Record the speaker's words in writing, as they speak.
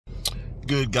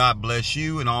good? God bless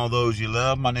you and all those you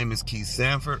love. My name is Keith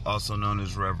Sanford, also known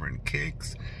as Reverend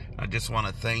Kicks. I just want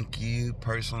to thank you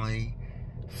personally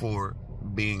for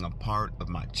being a part of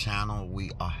my channel.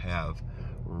 We have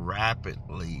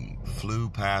rapidly flew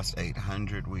past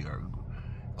 800. We are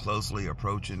closely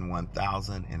approaching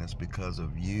 1,000, and it's because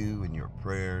of you and your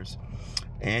prayers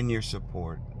and your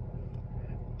support.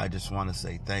 I just want to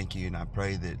say thank you, and I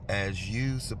pray that as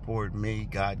you support me,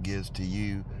 God gives to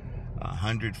you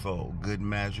 100-fold. Good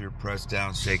measure, pressed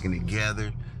down, shaken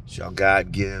together, shall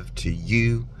God give to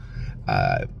you.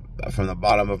 From the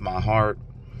bottom of my heart,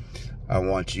 I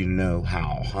want you to know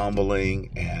how humbling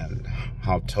and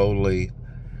how totally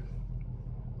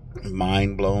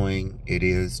mind-blowing it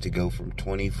is to go from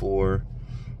 24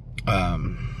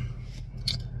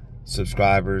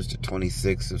 subscribers to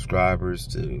 26 subscribers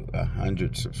to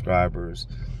 100 subscribers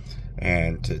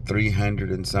and to 300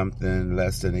 and something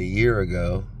less than a year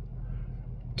ago,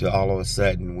 to all of a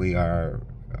sudden we are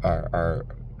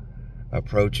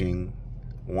approaching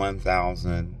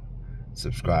 1,000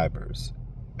 subscribers.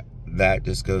 That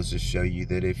just goes to show you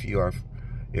that if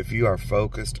you are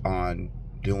focused on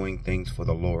doing things for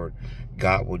the Lord,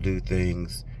 God will do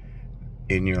things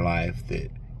in your life that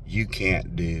you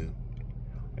can't do,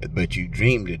 but you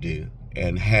dream to do.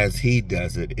 And as He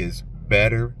does it, is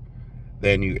better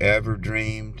than you ever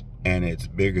dreamed, and it's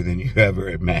bigger than you ever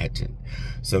imagined.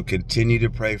 So continue to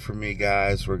pray for me,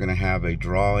 guys. We're going to have a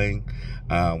drawing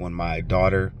when my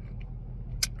daughter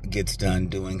gets done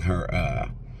doing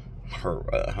her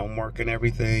homework and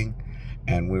everything,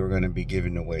 and we were going to be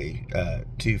giving away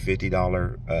two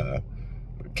 $50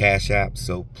 cash apps.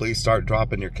 So please start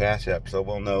dropping your cash app so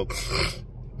we'll know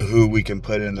who we can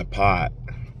put in the pot.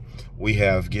 We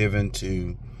have given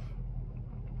to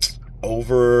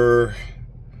over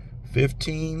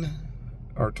 15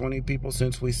 or 20 people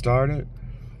since we started,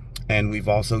 and we've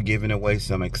also given away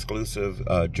some exclusive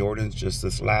Jordans just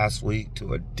this last week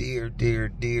to a dear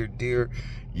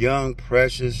young,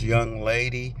 precious young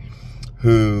lady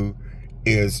who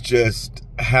is just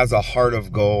has a heart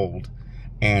of gold.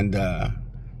 And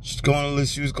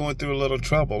she was going through a little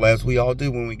trouble, as we all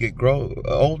do when we get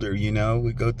older. You know,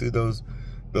 we go through those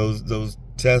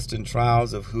tests and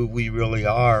trials of who we really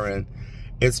are, and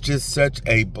it's just such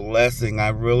a blessing. I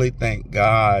really thank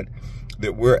God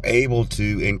that we're able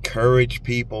to encourage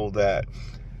people that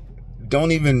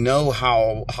don't even know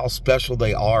how special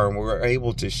they are, and we're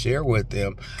able to share with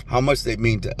them how much they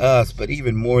mean to us, but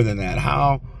even more than that,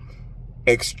 how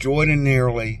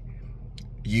extraordinarily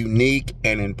unique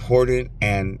and important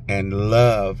and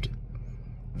loved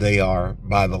they are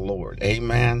by the Lord.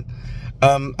 Amen.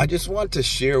 I just want to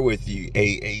share with you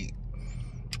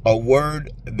a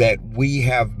word that we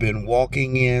have been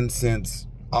walking in since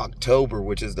October,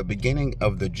 which is the beginning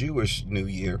of the Jewish New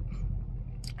Year.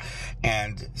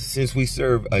 And since we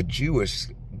serve a Jewish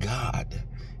God,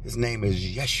 His name is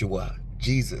Yeshua,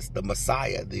 Jesus, the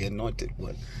Messiah, the Anointed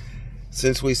One.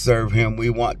 Since we serve Him, we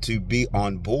want to be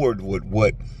on board with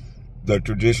what the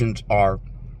traditions are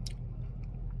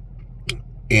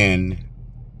in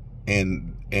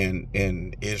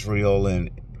Israel and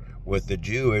with the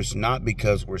Jewish, not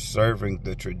because we're serving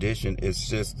the tradition. It's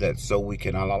just that so we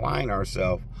can align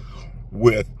ourselves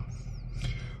with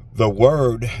the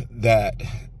word that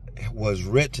was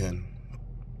written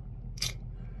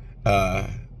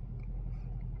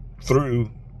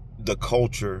through the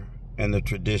culture and the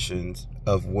traditions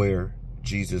of where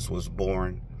Jesus was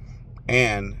born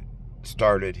and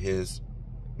started His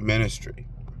ministry.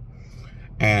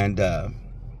 And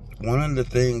one of the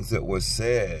things that was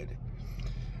said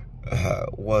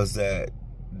was that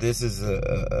this is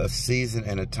a season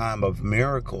and a time of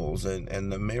miracles,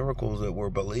 and the miracles that we're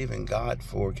believing God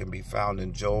for can be found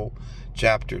in Joel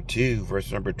chapter 2,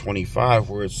 verse number 25,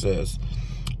 where it says,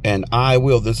 and I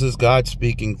will, this is God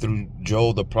speaking through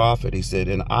Joel the prophet, he said,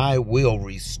 and I will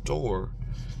restore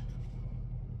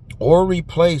or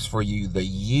replace for you the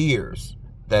years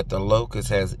that the locust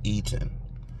has eaten.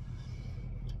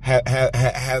 Have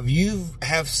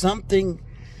something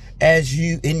as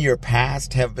you in your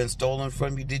past have been stolen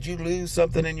from you? Did you lose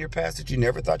something in your past that you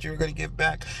never thought you were going to give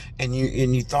back, and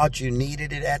you thought you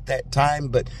needed it at that time,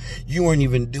 but you weren't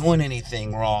even doing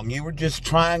anything wrong? You were just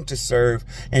trying to serve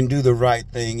and do the right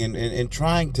thing and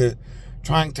trying to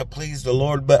please the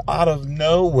Lord, but out of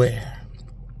nowhere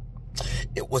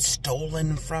it was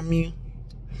stolen from you.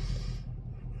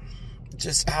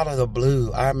 Just out of the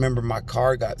blue. I remember my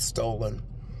car got stolen.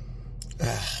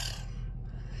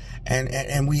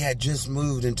 And we had just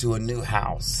moved into a new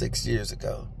house 6 years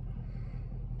ago.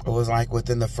 It was like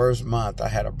within the first month, I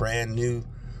had a brand new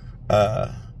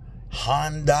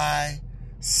Hyundai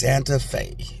Santa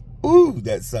Fe. Ooh,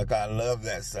 that sucker. I love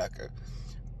that sucker.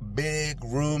 Big,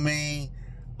 roomy.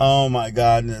 Oh my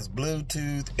goodness.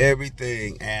 Bluetooth,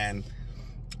 everything. And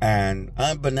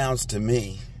unbeknownst to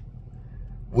me,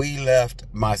 we left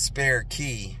my spare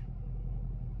key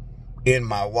in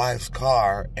my wife's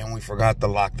car, and we forgot to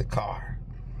lock the car.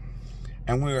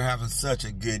 And we were having such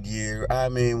a good year. I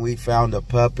mean, we found a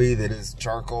puppy that is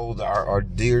Charcoal, our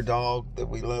deer dog that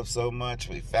we love so much.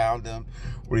 We found him,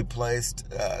 replaced,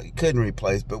 couldn't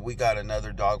replace, but we got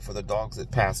another dog for the dogs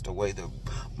that passed away that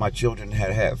my children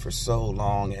had had for so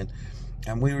long.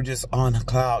 And we were just on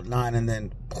cloud nine, and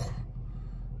then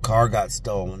car got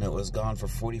stolen. It was gone for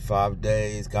 45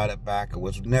 days, got it back. It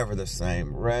was never the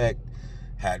same. Wrecked,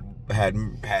 had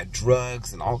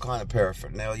drugs and all kind of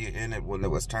paraphernalia in it. When it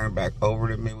was turned back over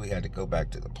to me, we had to go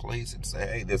back to the police and say,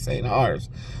 hey, this ain't ours.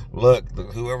 Look,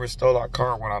 whoever stole our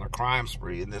car went on a crime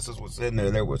spree, and this is what's in there.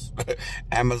 There was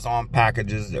Amazon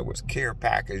packages, there was care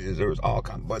packages, there was all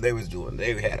kinds. But they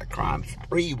had a crime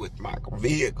spree with my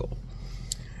vehicle.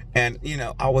 And, you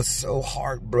know, I was so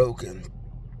heartbroken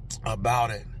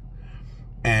about it.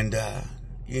 And,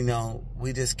 you know,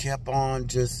 we just kept on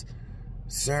just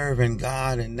serving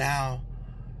God, and now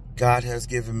God has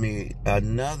given me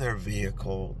another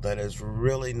vehicle that is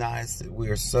really nice that we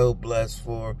are so blessed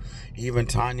for. Even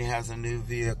Tanya has a new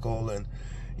vehicle, and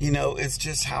you know, it's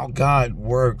just how God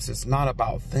works. It's not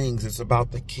about things, it's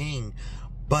about the King.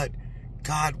 But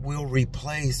God will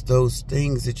replace those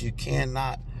things that you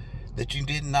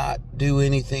did not do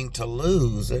anything to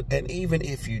lose. And even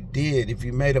if you did, if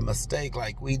you made a mistake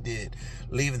like we did,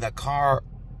 leaving the car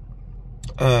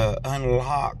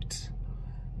unlocked,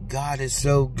 God is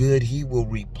so good. He will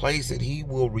replace it. He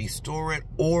will restore it,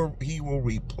 or he will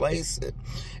replace it,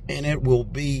 and it will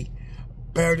be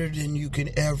better than you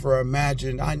can ever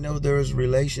imagine. I know there's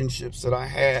relationships that I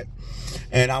had,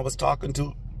 and I was talking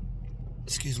to,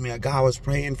 a guy I was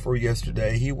praying for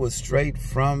yesterday. He was straight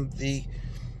from the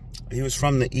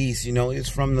East, you know. He was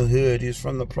from the hood. He was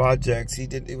from the projects. He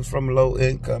was from low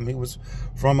income. He was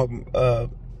from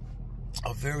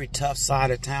a very tough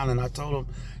side of town. And I told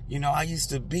him, you know, I used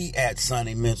to be at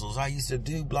Sonny Mitchell's. I used to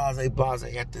do blase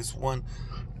at this one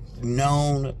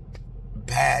known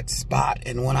bad spot.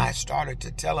 And when I started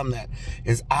to tell him that,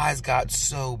 his eyes got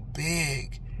so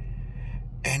big.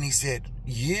 And he said,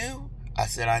 you? I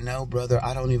said, I know, brother.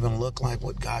 I don't even look like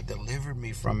what God delivered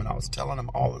me from. And I was telling him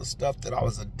all of the stuff that I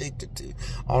was addicted to,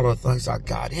 all the things I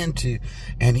got into.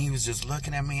 And he was just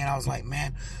looking at me, and I was like,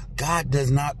 man, God does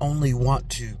not only want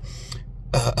to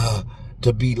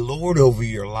be Lord over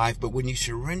your life, but when you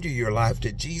surrender your life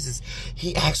to Jesus,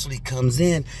 he actually comes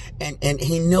in and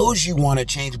he knows you want to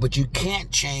change, but you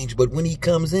can't change. But when he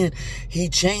comes in, he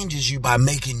changes you by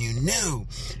making you new.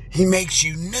 He makes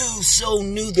you new, so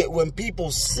new that when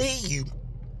people see you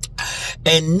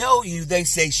and know you, they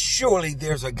say, surely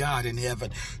there's a God in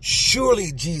heaven.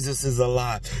 Surely Jesus is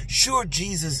alive. Sure,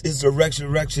 Jesus is the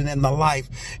resurrection and the life.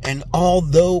 And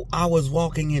although I was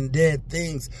walking in dead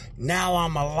things, now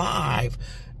I'm alive.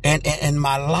 And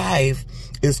my life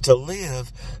is to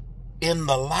live in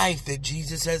the life that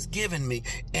Jesus has given me.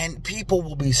 And people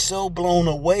will be so blown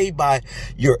away by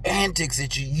your antics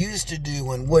that you used to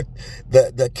do, and what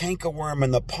the cankerworm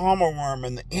and the palmer worm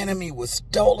and the enemy was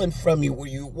stolen from you, where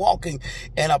you're walking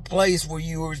in a place where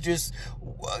you were just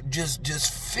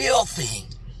filthy.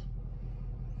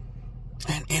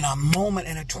 And in a moment,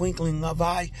 in a twinkling of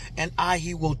an eye,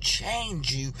 he will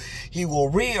change you. He will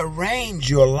rearrange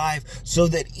your life so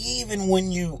that even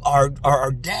when you are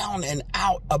down and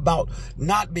out about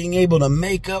not being able to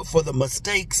make up for the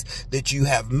mistakes that you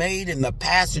have made in the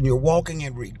past, and you're walking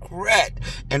in regret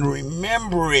and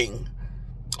remembering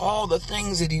all the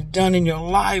things that you've done in your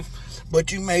life,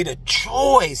 but you made a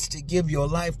choice to give your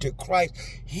life to Christ,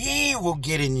 he will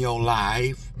get in your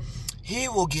life. He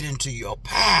will get into your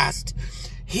past.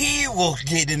 He will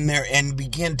get in there and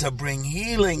begin to bring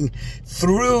healing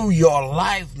through your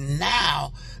life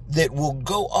now that will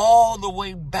go all the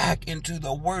way back into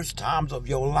the worst times of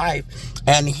your life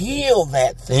and heal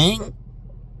that thing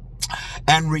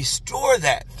and restore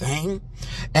that thing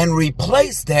and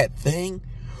replace that thing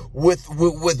with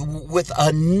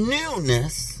a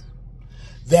newness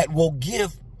that will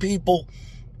give people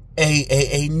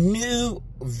a new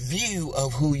view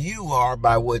of who you are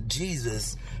by what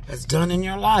Jesus has done in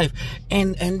your life.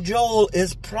 And Joel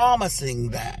is promising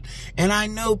that. And I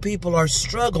know people are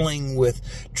struggling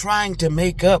with trying to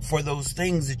make up for those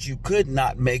things that you could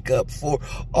not make up for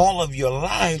all of your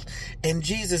life. And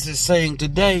Jesus is saying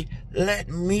today, let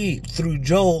me, through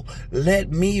Joel,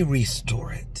 let me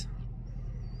restore it.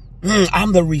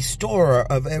 I'm the restorer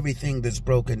of everything that's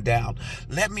broken down.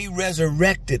 Let me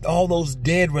resurrect it. All those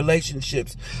dead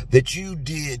relationships that you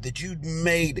did, that you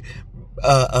made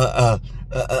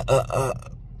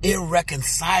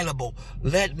irreconcilable.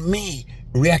 Let me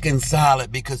reconcile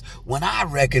it, because when I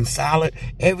reconcile it,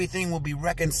 everything will be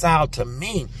reconciled to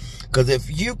me. Because if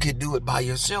you could do it by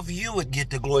yourself, you would get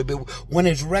the glory. But when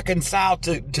it's reconciled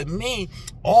to me,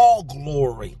 all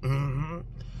glory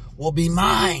will be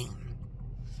mine.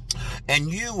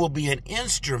 And you will be an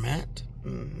instrument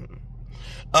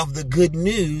of the good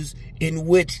news in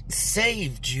which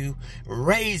saved you,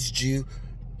 raised you,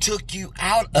 took you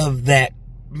out of that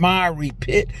miry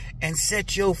pit and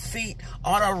set your feet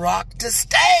on a rock to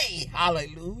stay.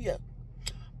 Hallelujah.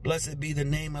 Blessed be the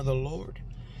name of the Lord.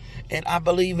 And I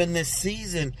believe in this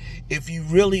season, if you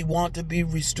really want to be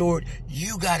restored,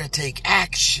 you got to take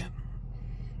action.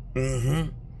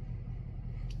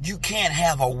 You can't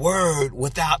have a word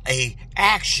without a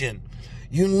action.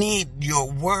 You need your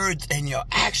words and your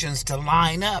actions to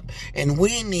line up. And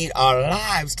we need our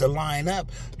lives to line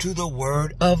up to the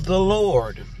word of the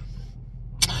Lord.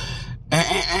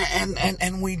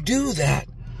 And we do that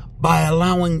by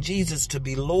allowing Jesus to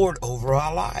be Lord over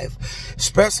our life.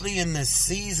 Especially in this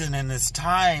season, in this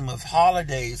time of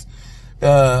holidays,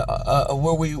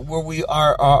 where we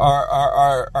are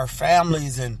our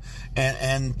families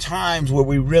and times where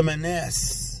we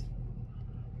reminisce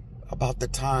about the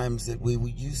times that we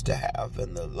used to have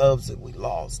and the loves that we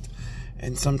lost,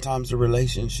 and sometimes the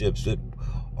relationships that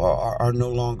are no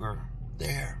longer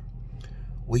there.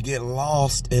 We get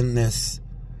lost in this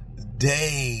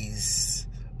days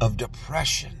of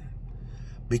depression,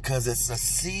 because it's a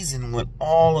season when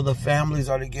all of the families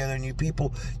are together, and you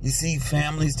see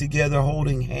families together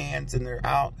holding hands, and they're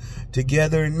out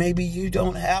together, and maybe you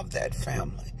don't have that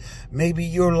family. Maybe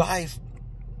your life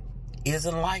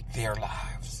isn't like their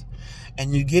lives,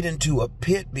 and you get into a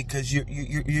pit because you're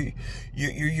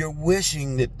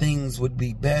wishing that things would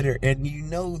be better, and you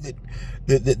know that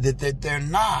they're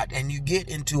not, and you get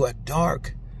into a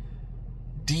dark,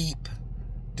 deep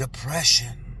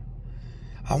depression.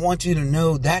 I want you to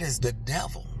know that is the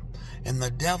devil, and the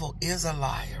devil is a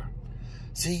liar.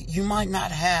 See, you might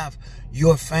not have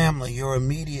your family, your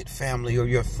immediate family, or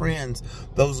your friends,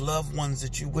 those loved ones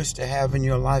that you wish to have in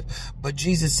your life. But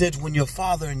Jesus said, when your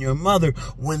father and your mother,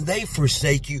 when they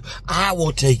forsake you, I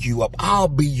will take you up. I'll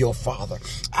be your father.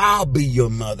 I'll be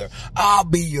your mother. I'll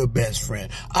be your best friend.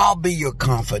 I'll be your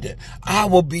confidant. I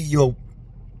will be your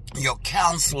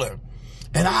counselor.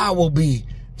 And I will be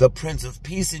the Prince of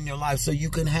Peace in your life, so you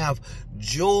can have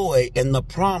joy and the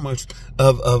promise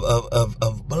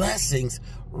of blessings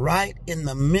right in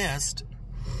the midst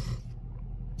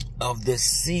of this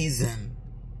season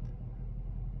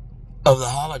of the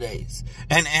holidays.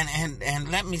 And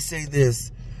let me say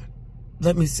this.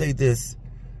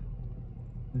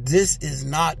 This is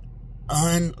not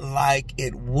unlike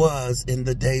it was in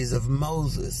the days of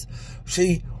Moses.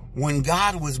 See, when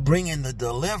God was bringing the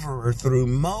deliverer through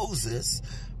Moses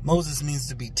needs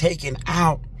to be taken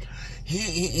out.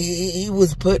 He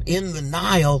was put in the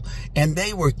Nile, and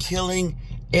they were killing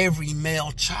every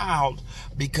male child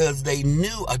because they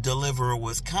knew a deliverer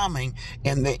was coming,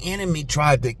 and the enemy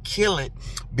tried to kill it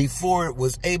before it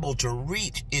was able to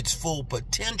reach its full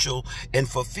potential and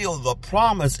fulfill the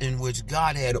promise in which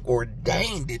God had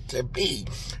ordained it to be.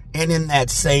 And in that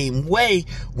same way,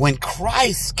 when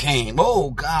Christ came,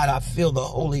 oh God, I feel the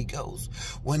Holy Ghost.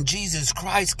 When Jesus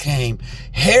Christ came,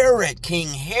 King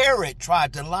Herod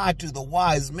tried to lie to the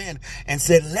wise men and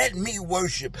said, let me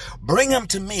worship. Bring him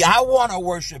to me. I want to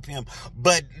worship him.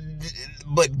 But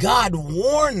God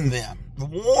warned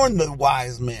the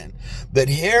wise men that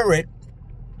Herod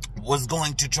was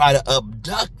going to try to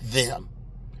abduct them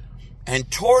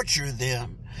and torture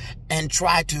them and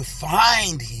try to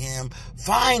find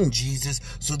Jesus,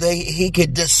 so he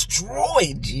could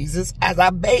destroy Jesus as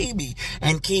a baby.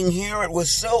 And King Herod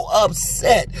was so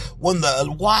upset when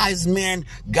the wise men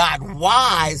got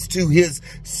wise to his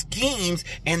schemes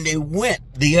and they went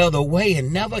the other way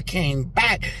and never came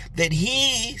back, that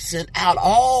he sent out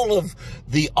all of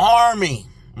the army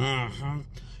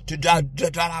to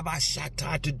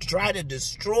try to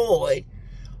destroy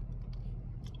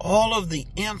all of the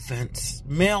infants,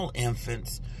 male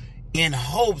infants, in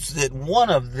hopes that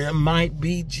one of them might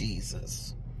be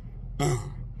Jesus.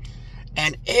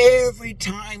 And every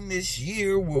time this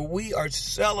year where we are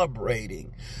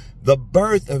celebrating the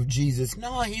birth of Jesus,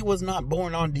 no, he was not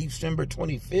born on December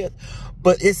 25th,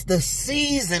 but it's the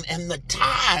season and the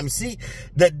time. See,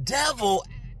 the devil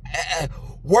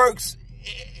works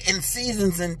in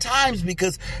seasons and times,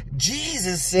 because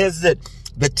Jesus says that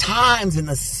the times and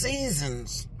the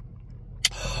seasons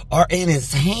are in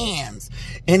his hands.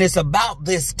 And it's about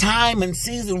this time and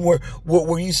season where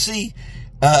you see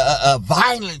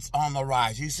violence on the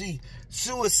rise. You see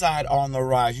suicide on the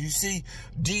rise. You see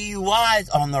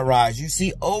DUIs on the rise. You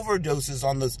see overdoses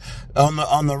on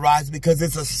the rise, because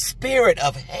it's a spirit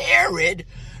of Herod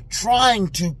trying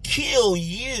to kill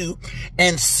you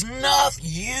and snuff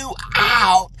you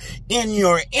out in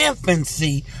your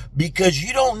infancy, because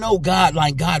you don't know God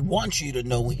like God wants you to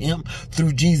know him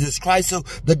through Jesus Christ. So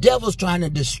the devil's trying to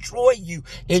destroy you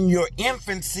in your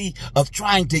infancy of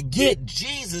trying to get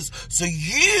Jesus, so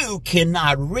you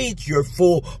cannot reach your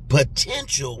full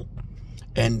potential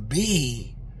and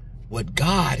be what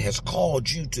God has called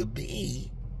you to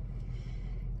be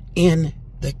in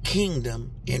the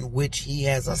kingdom in which he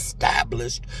has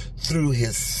established through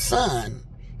his son,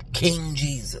 King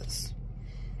Jesus.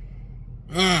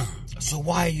 So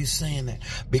why are you saying that?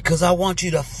 Because I want you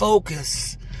to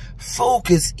focus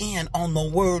in on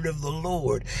the word of the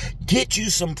Lord. Get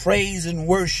you some praise and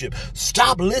worship.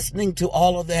 Stop listening to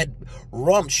all of that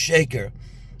rump shaker,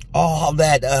 all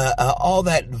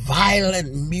that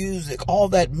violent music, all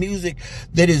that music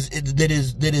that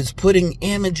is putting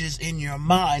images in your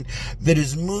mind, that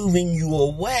is moving you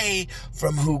away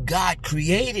from who God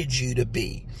created you to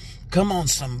be. Come on,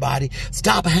 somebody.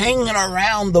 Stop hanging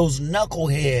around those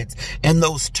knuckleheads and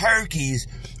those turkeys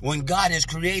when God has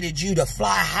created you to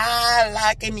fly high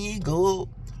like an eagle.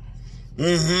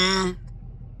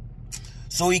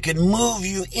 So he can move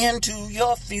you into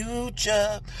your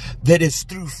future, that is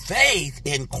through faith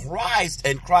in Christ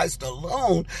and Christ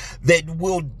alone, that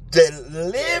will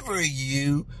deliver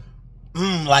you,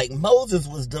 like Moses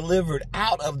was delivered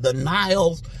out of the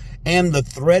Niles and the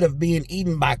threat of being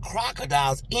eaten by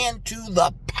crocodiles, into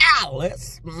the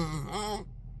palace,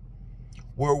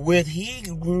 wherewith he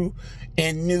grew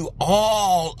and knew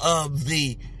all of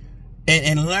the,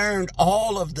 and learned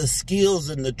all of the skills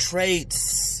and the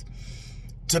traits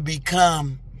to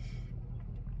become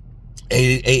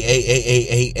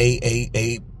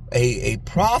a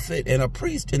prophet and a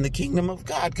priest in the kingdom of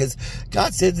God. Because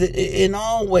God says that in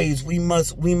all ways we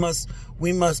must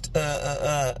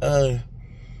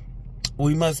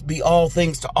be all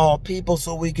things to all people,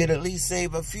 so we could at least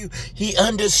save a few. He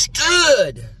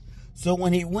understood. So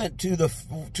when he went to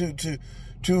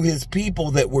his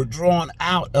people that were drawn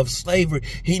out of slavery,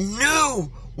 he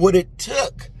knew what it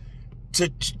took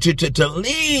to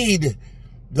lead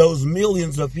those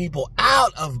millions of people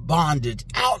out of bondage,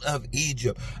 out of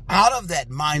Egypt, out of that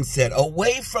mindset,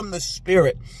 away from the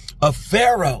spirit of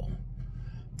Pharaoh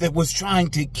that was trying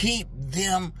to keep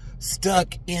them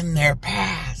stuck in their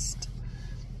past.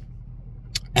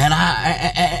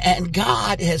 And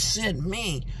God has sent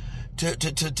me to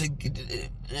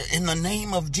in the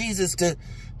name of Jesus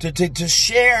to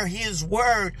share his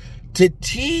word, to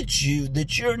teach you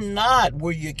that you're not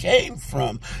where you came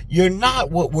from. You're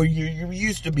not what you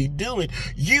used to be doing.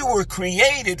 You were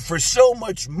created for so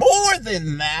much more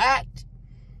than that.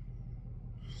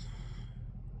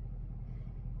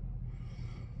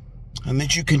 And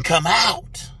that you can come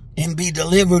out and be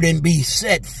delivered and be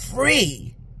set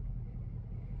free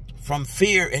from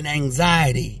fear and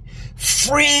anxiety,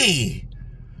 free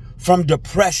from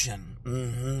depression,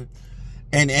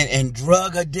 and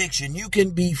drug addiction. You can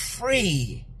be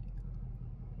free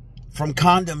from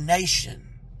condemnation,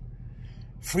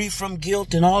 free from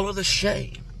guilt and all of the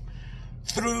shame,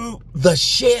 through the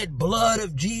shed blood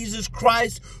of Jesus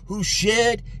Christ, who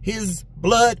shed his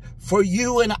blood for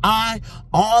you and I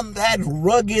on that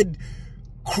rugged,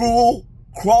 cruel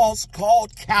cross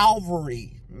called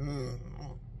Calvary.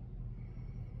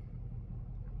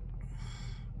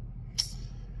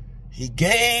 He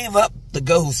gave up the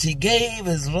ghost. He gave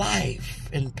his life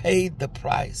and paid the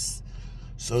price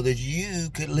so that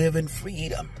you could live in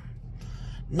freedom.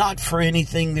 Not for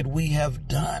anything that we have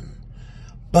done,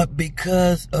 but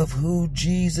because of who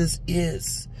Jesus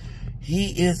is.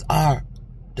 He is our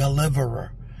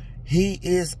deliverer. He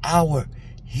is our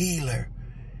healer.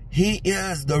 He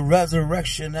is the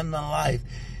resurrection and the life.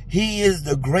 He is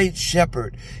the great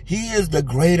shepherd. He is the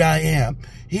great I am.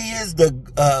 He is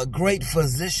the great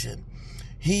physician.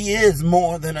 He is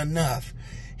more than enough.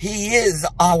 He is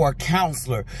our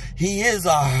counselor. He is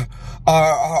our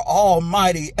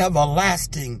almighty,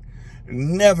 everlasting,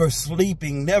 never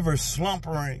sleeping, never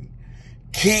slumbering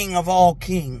King of all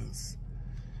kings.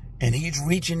 And he's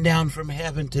reaching down from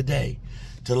heaven today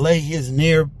to lay his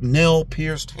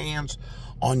nail-pierced hands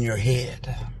on your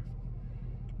head.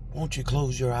 Won't you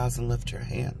close your eyes and lift your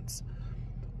hands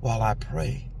while I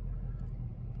pray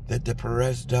that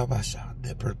depression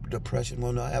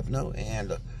will not have no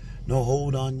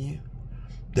hold on you,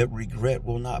 that regret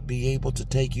will not be able to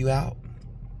take you out,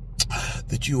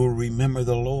 that you will remember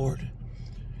the Lord,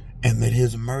 and that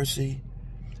his mercy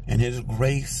and his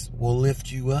grace will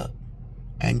lift you up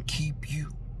and keep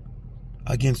you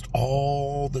against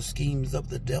all the schemes of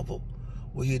the devil.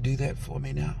 Will you do that for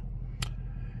me now?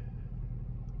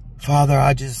 Father,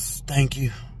 I just thank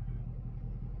you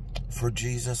for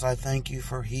Jesus. I thank you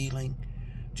for healing.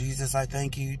 Jesus, I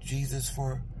thank you, Jesus,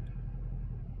 for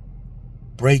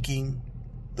breaking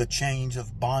the chains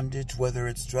of bondage, whether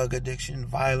it's drug addiction,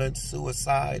 violence,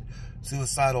 suicide,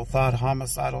 suicidal thought,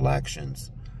 homicidal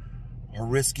actions, or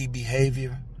risky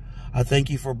behavior. I thank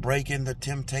you for breaking the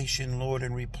temptation, Lord,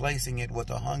 and replacing it with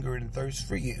a hunger and thirst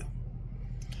for you.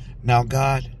 Now,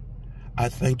 God, I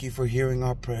thank you for hearing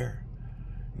our prayer.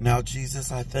 Now,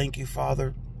 Jesus, I thank you,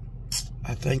 Father.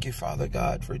 I thank you, Father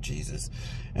God, for Jesus.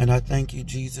 And I thank you,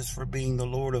 Jesus, for being the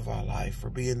Lord of our life, for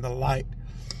being the light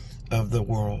of the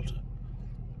world,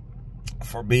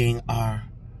 for being our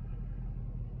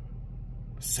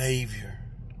Savior,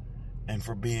 and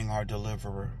for being our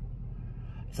deliverer.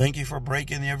 Thank you for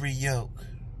breaking every yoke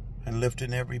and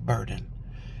lifting every burden.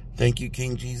 Thank you,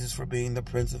 King Jesus, for being the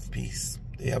Prince of Peace,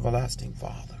 the everlasting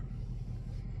Father.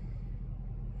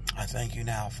 I thank you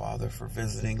now, Father, for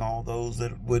visiting all those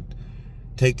that would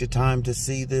take the time to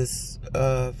see this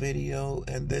video,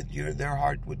 and that their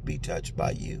heart would be touched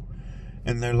by you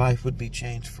and their life would be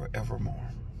changed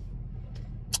forevermore.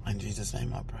 In Jesus'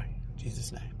 name I pray. In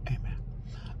Jesus' name, amen.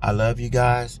 I love you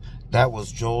guys. That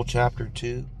was Joel chapter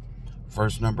 2,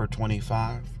 verse number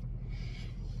 25.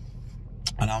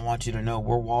 And I want you to know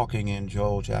we're walking in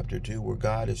Joel chapter 2, where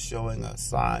God is showing us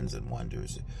signs and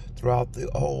wonders throughout the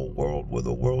whole world. Where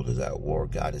the world is at war,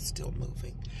 God is still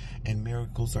moving, and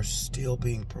miracles are still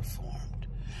being performed.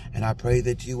 And I pray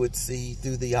that you would see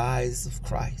through the eyes of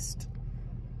Christ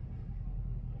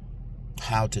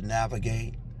how to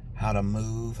navigate, how to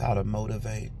move, how to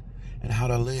motivate, and how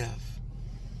to live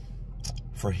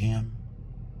for him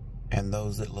and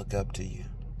those that look up to you.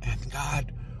 And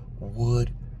God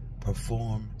would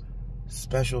perform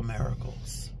special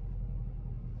miracles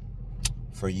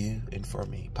for you and for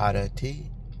me. Para ti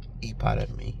y para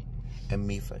mí.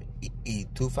 Y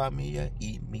tu familia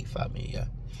y mi familia.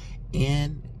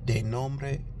 En de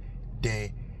nombre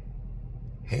de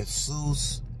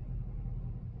Jesús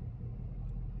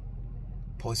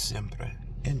por siempre.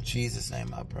 In Jesus'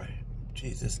 name I pray. In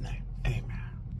Jesus' name, amen.